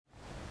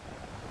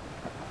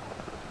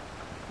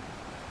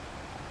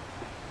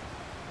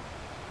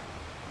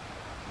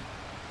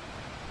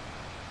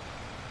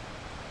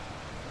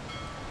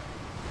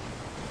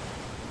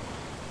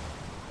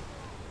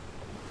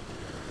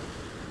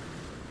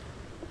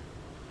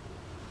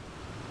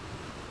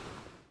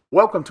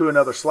Welcome to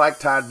another Slack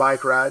Tide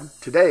bike ride.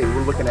 Today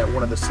we're looking at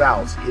one of the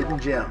South's hidden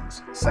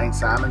gems, St.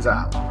 Simon's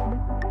Island.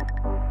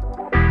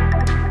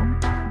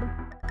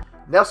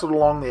 Nestled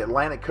along the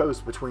Atlantic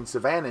coast between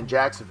Savannah and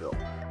Jacksonville,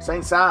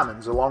 St.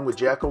 Simon's, along with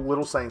Jekyll,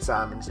 Little St.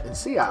 Simon's, and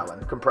Sea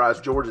Island, comprise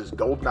Georgia's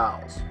Golden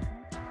Isles.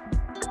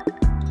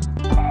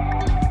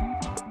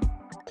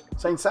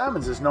 St.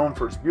 Simon's is known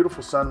for its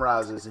beautiful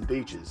sunrises and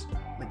beaches,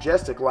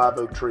 majestic live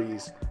oak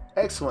trees,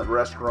 excellent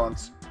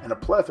restaurants, and a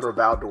plethora of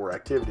outdoor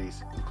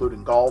activities,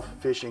 including golf,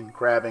 fishing,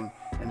 crabbing,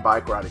 and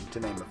bike riding,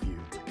 to name a few.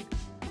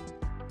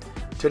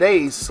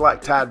 Today's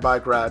Slack Tide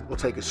bike ride will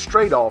take us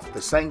straight off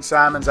the St.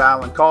 Simon's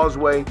Island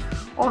Causeway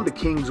onto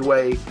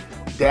Causeway,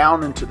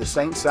 down into the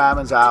St.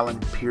 Simon's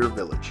Island Pier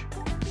Village.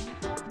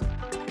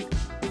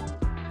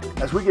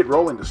 As we get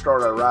rolling to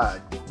start our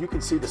ride, you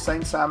can see the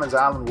St. Simon's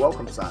Island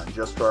welcome sign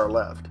just to our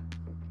left.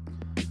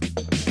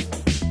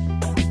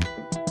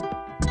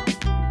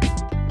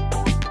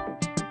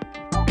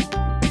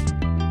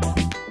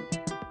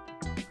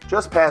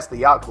 Just past the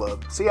yacht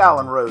club, Sea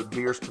Island Road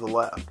veers to the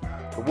left.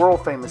 The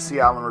world-famous Sea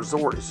Island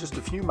Resort is just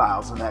a few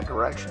miles in that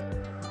direction.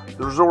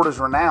 The resort is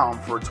renowned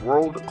for its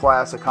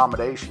world-class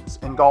accommodations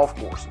and golf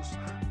courses,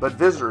 but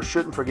visitors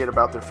shouldn't forget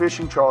about their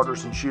fishing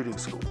charters and shooting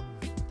school.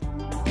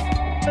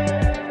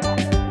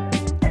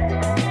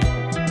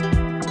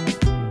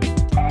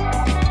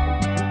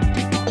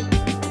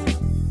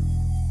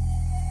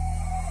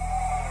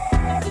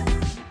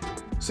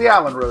 Sea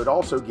Island Road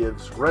also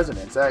gives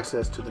residents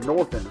access to the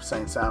north end of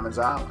St. Simon's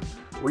Island,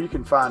 where you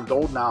can find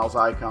Golden Isles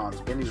icons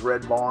Benny's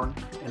Red Barn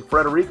and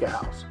Frederica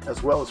House,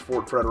 as well as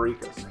Fort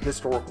Frederica's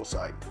historical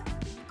site.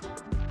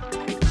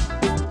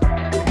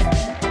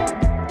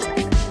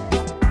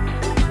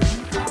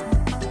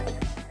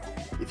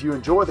 If you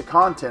enjoy the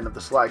content of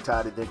the Slack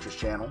Tide Adventures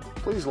channel,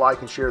 please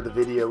like and share the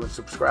video and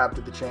subscribe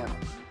to the channel.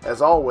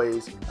 As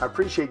always, I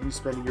appreciate you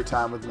spending your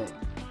time with me.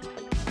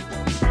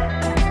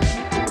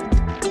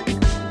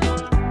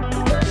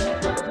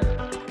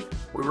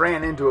 We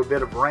ran into a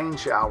bit of rain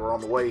shower on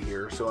the way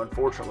here, so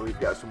unfortunately we've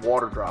got some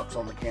water drops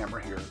on the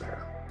camera here and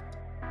there.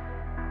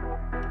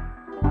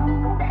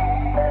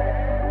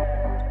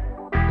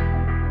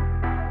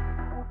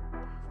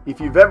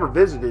 If you've ever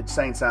visited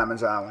St.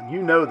 Simon's Island,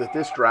 you know that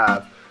this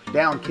drive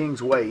down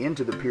Causeway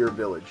into the Pier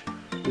Village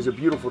is a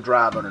beautiful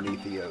drive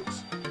underneath the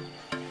oaks.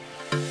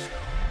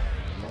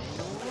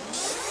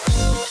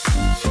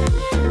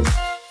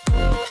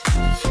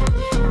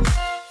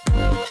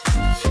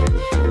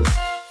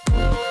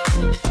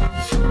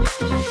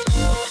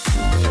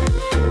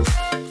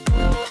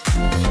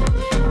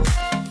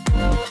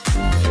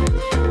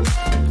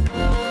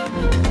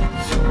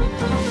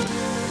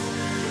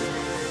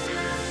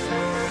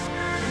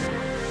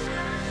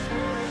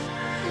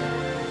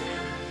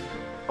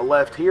 A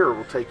left here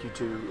will take you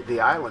to the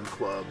Island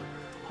Club,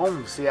 home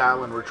of Sea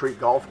Island Retreat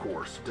Golf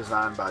Course,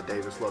 designed by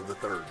Davis Love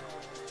III.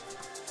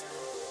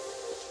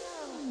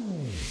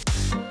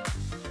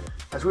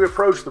 As we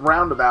approach the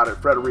roundabout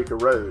at Frederica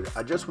Road,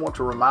 I just want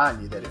to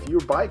remind you that if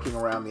you're biking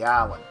around the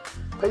island,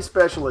 pay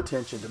special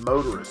attention to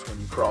motorists when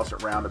you cross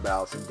at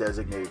roundabouts and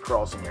designated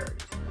crossing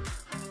areas.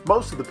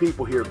 Most of the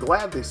people here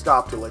gladly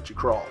stop to let you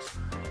cross,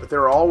 but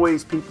there are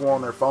always people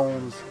on their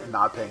phones and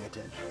not paying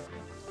attention.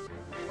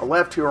 A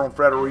left here on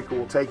Frederica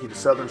will take you to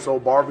Southern Soul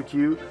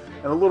Barbecue,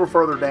 and a little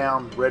further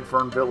down, Red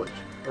Fern Village.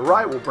 A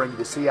right will bring you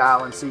to Sea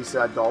Island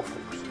Seaside Golf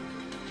Course.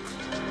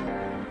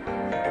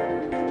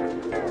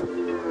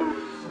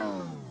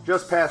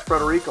 Just past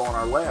Frederica on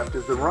our left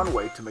is the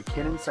runway to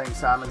McKinnon St.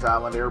 Simon's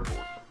Island Airport.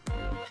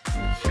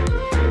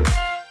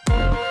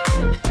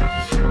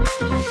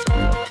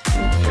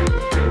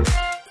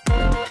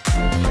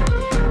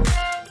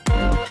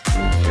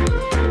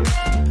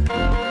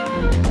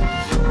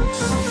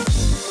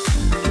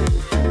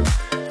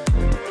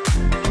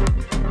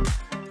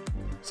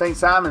 St.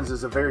 Simon's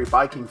is a very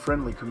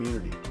biking-friendly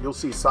community. You'll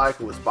see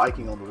cyclists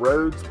biking on the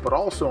roads, but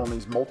also on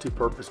these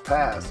multi-purpose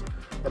paths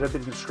that have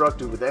been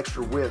constructed with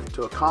extra width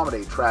to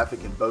accommodate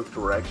traffic in both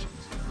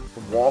directions,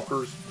 from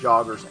walkers,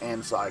 joggers,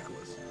 and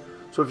cyclists.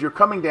 So if you're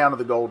coming down to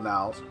the Golden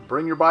Isles,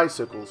 bring your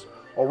bicycles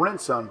or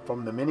rent some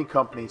from the many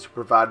companies who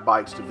provide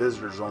bikes to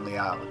visitors on the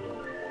island.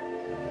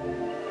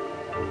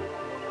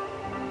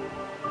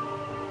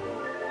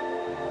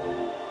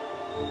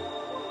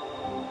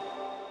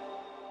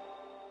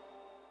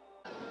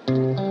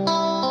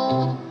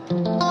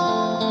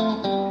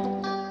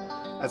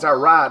 As our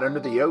ride under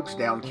the oaks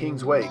down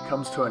Causeway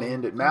comes to an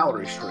end at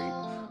Mallory Street,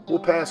 we'll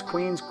pass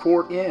Queen's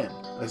Court Inn,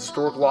 a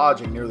historic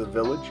lodging near the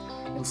village,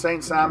 and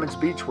St. Simon's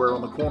Beachwear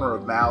on the corner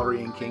of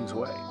Mallory and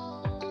Causeway.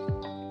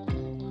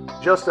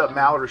 Just up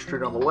Mallory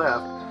Street on the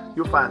left,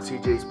 you'll find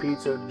CJ's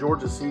Pizza,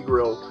 George's Sea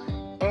Grill,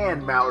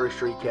 and Mallory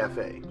Street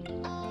Cafe.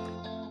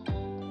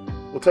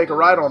 We'll take a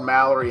right on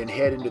Mallory and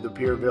head into the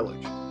Pier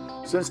Village.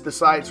 Since the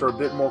sites are a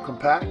bit more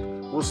compact,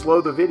 we'll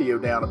slow the video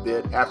down a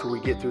bit after we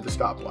get through the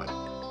stoplight.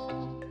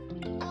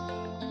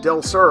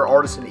 Del Sur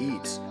Artisan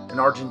Eats, an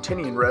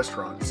Argentinian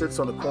restaurant, sits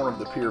on the corner of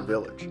the Pier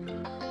Village.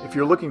 If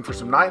you're looking for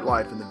some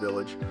nightlife in the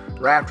village,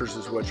 Rafters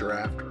is what you're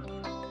after.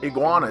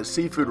 Iguana's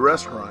seafood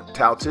restaurant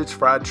touts its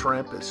fried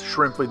shrimp as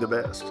shrimply the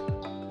best.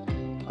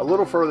 A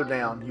little further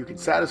down, you can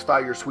satisfy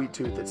your sweet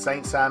tooth at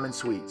St. Simon's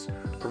Sweets,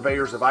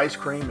 purveyors of ice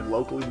cream and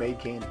locally made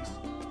candies.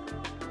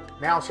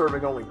 Now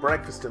serving only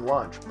breakfast and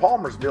lunch,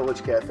 Palmer's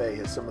Village Cafe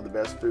has some of the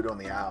best food on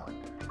the island.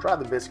 Try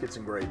the biscuits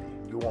and gravy.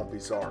 You won't be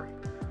sorry.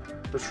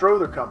 The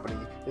Strother Company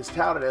is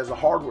touted as a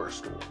hardware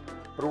store,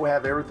 but it will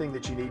have everything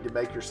that you need to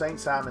make your St.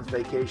 Simon's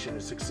vacation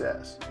a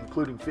success,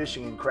 including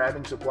fishing and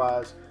crabbing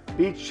supplies,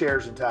 beach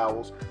chairs and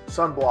towels,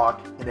 sunblock,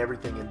 and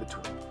everything in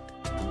between.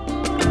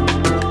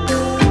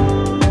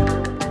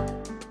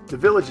 The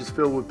Village is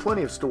filled with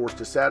plenty of stores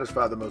to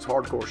satisfy the most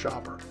hardcore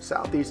shopper.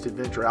 Southeast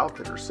Adventure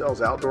Outfitters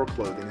sells outdoor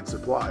clothing and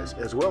supplies,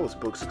 as well as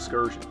books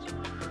excursions.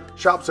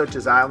 Shops such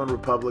as Island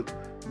Republic,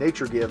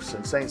 Nature Gifts,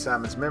 and St.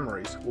 Simon's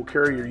Memories will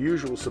carry your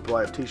usual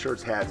supply of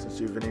t-shirts, hats, and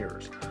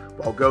souvenirs,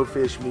 while Go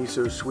Fish,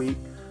 Miso Sweet,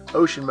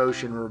 Ocean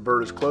Motion, and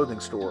Roberta's Clothing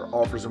Store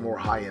offers a more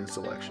high-end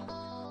selection.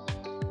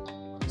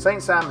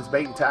 St. Simon's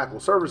Bait and Tackle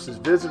services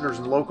visitors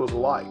and locals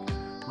alike.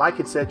 Mike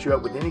can set you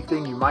up with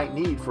anything you might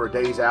need for a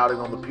day's outing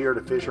on the pier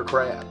to fish or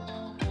crab.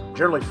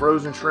 Generally,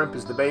 frozen shrimp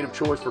is the bait of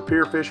choice for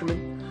pier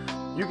fishermen.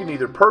 You can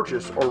either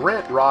purchase or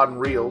rent rod and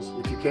reels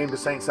if you came to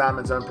St.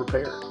 Simon's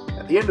unprepared.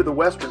 At the end of the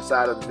western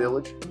side of the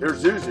village,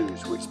 there's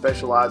Zuzu's, which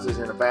specializes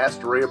in a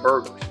vast array of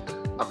burgers.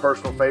 My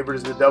personal favorite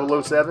is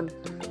the 007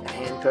 and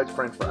hand-cut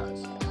french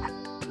fries.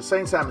 The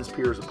St. Simon's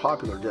Pier is a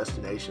popular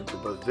destination for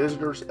both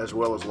visitors as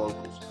well as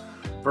locals.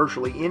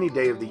 Virtually any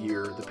day of the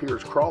year, the pier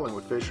is crawling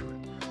with fishermen.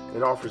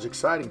 It offers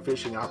exciting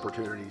fishing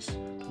opportunities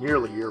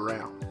nearly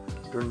year-round.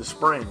 During the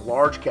spring,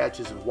 large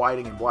catches of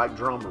whiting and black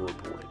drum are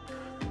reported.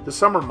 The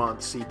summer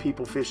months see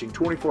people fishing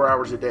 24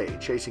 hours a day,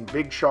 chasing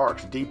big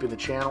sharks deep in the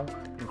channel,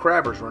 and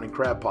crabbers running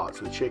crab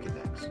pots with chicken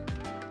necks.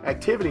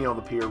 Activity on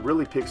the pier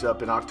really picks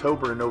up in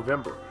October and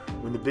November,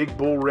 when the big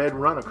bull red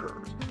run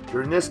occurs.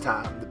 During this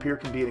time, the pier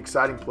can be an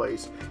exciting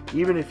place,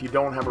 even if you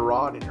don't have a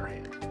rod in your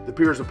hand. The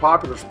pier is a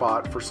popular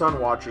spot for sun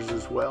watchers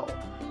as well.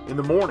 In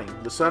the morning,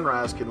 the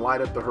sunrise can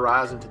light up the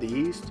horizon to the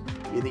east.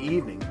 In the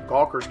evening,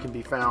 gawkers can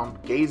be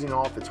found gazing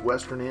off its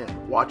western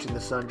end, watching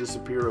the sun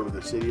disappear over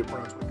the city of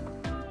Brunswick.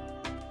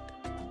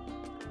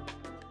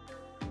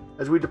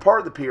 As we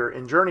depart the pier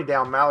and journey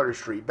down Mallory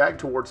Street back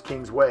towards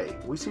Kings Way,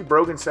 we see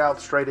Brogan South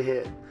straight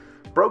ahead.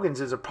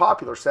 Brogan's is a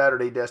popular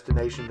Saturday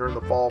destination during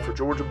the fall for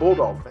Georgia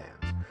Bulldog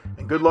fans,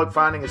 and good luck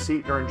finding a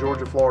seat during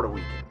Georgia-Florida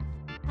weekend.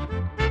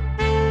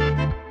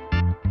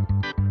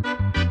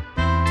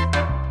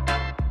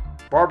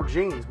 Barbara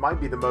Jean's might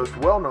be the most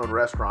well-known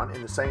restaurant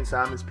in the St.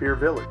 Simon's Pier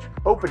Village.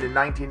 Opened in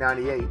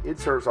 1998, it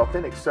serves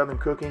authentic Southern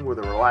cooking with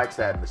a relaxed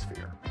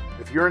atmosphere.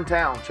 If you're in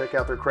town, check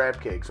out their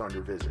crab cakes on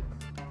your visit.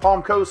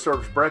 Palm Coast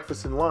serves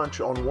breakfast and lunch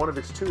on one of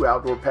its 2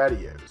 outdoor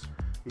patios.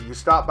 If you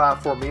stop by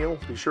for a meal,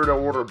 be sure to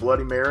order a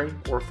Bloody Mary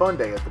or a fun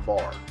day at the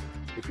bar.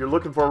 If you're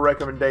looking for a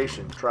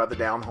recommendation, try the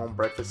down-home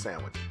breakfast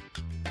sandwich.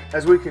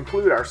 As we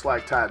conclude our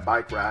slack-tide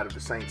bike ride of the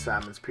St.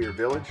 Simon's Pier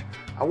Village,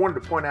 I wanted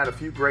to point out a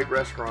few great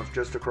restaurants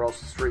just across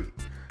the street.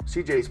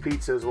 CJ's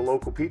Pizza is a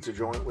local pizza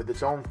joint with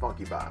its own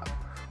funky vibe.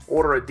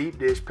 Order a deep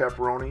dish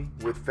pepperoni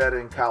with feta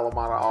and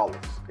Kalamata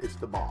olives. It's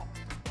the bomb.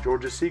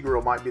 Georgia's Sea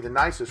Grill might be the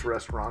nicest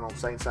restaurant on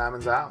St.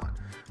 Simon's Island.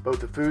 Both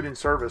the food and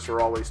service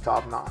are always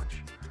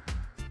top-notch.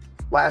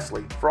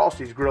 Lastly,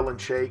 Frosty's Grill and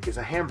Shake is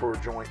a hamburger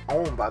joint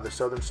owned by the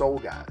Southern Soul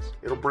Guys.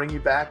 It'll bring you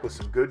back with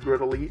some good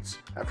griddle eats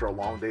after a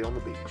long day on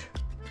the beach.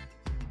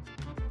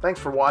 Thanks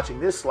for watching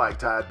this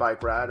slack-tide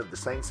bike ride of the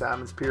St.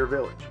 Simon's Pier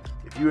Village.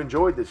 If you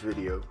enjoyed this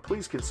video,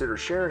 please consider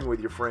sharing with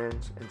your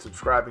friends and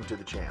subscribing to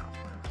the channel.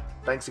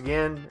 Thanks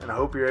again, and I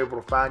hope you're able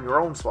to find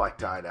your own slack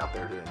tide out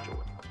there to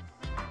enjoy.